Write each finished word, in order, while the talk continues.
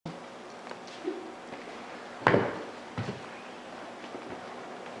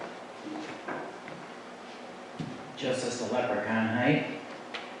Just a leprechaun height.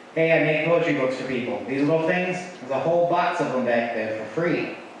 Hey, I make poetry books for people. These little things, there's a whole box of them back there for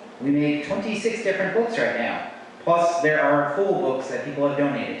free. We make 26 different books right now. Plus, there are full books that people have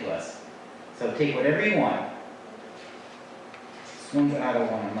donated to us. So take whatever you want. This one's out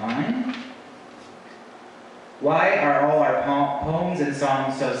of one of mine. Why are all our poems and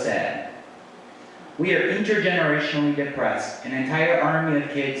songs so sad? We are intergenerationally depressed, an entire army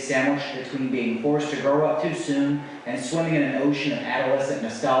of kids sandwiched between being forced to grow up too soon and swimming in an ocean of adolescent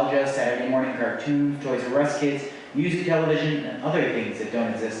nostalgia, Saturday morning cartoons, Toys R Us kids, music, television, and other things that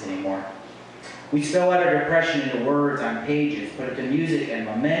don't exist anymore. We spill out our depression into words on pages, put it to music and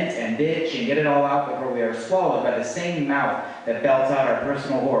lament and bitch and get it all out before we are swallowed by the same mouth that belts out our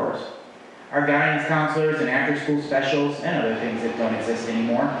personal horrors. Our guidance counselors and after-school specials and other things that don't exist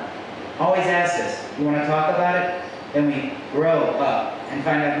anymore always asked us, you want to talk about it? Then we grow up and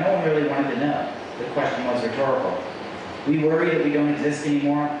find out no one really wanted to know. The question was rhetorical. We worry that we don't exist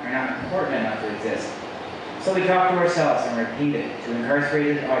anymore, are not important enough to exist. So we talk to ourselves and repeat it to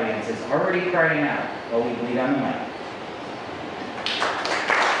incarcerated audiences already crying out while we bleed on the mic.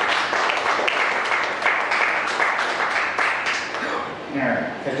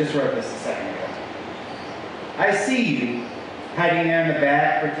 Alright, I just wrote this a second ago. I see you, hiding there in the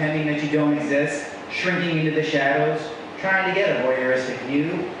back, pretending that you don't exist, shrinking into the shadows, trying to get a voyeuristic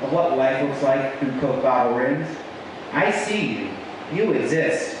view of what life looks like through Coke bottle rims. I see you. You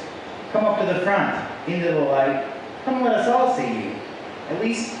exist. Come up to the front, into the light. Come let us all see you. At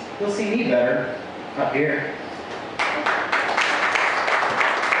least you'll see me better up here.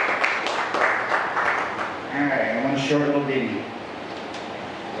 Alright, one short little ditty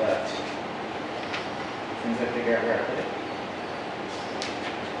left. As soon as I figure out where I put it.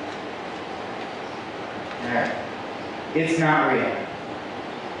 Alright. It's not real.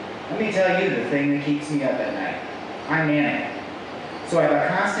 Let me tell you the thing that keeps me up at night. I'm manic. So I have a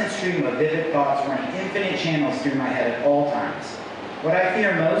constant stream of vivid thoughts running infinite channels through my head at all times. What I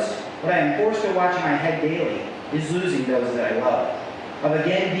fear most, what I am forced to watch in my head daily, is losing those that I love. Of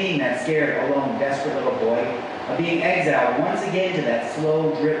again being that scared, alone, desperate little boy. Of being exiled once again to that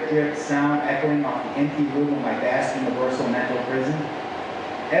slow drip drip sound echoing off the empty room of my vast universal mental prison.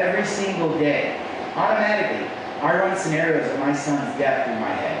 Every single day, automatically, I run scenarios of my son's death through my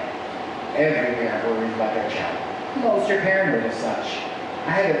head. Every parent worries about their child. Most are paranoid of such.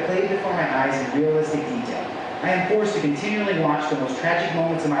 I have it played before my eyes in realistic detail. I am forced to continually watch the most tragic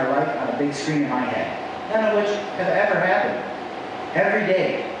moments of my life on a big screen in my head, none of which have ever happened. Every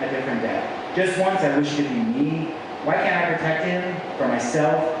day, a different death. Just once I wish to be me. Why can't I protect him for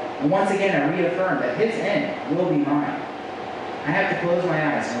myself? And once again I reaffirm that his end will be mine. I have to close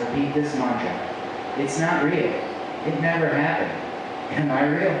my eyes and repeat this mantra. It's not real. It never happened. Am I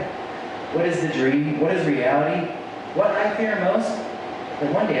real? What is the dream? What is reality? What I fear most?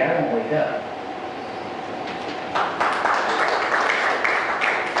 That one day I won't wake up.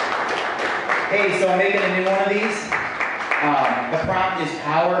 Hey, so I'm making a new one of these. The prompt is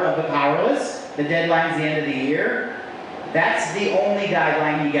Power of the Powerless. The deadline's the end of the year. That's the only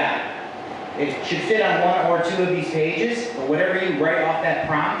guideline you got. It should fit on one or two of these pages, but whatever you write off that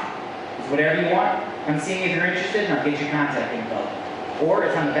prompt is whatever you want. Come see me if you're interested, and I'll get your contact info. Or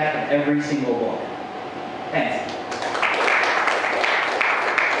it's on the back of every single book. Thanks.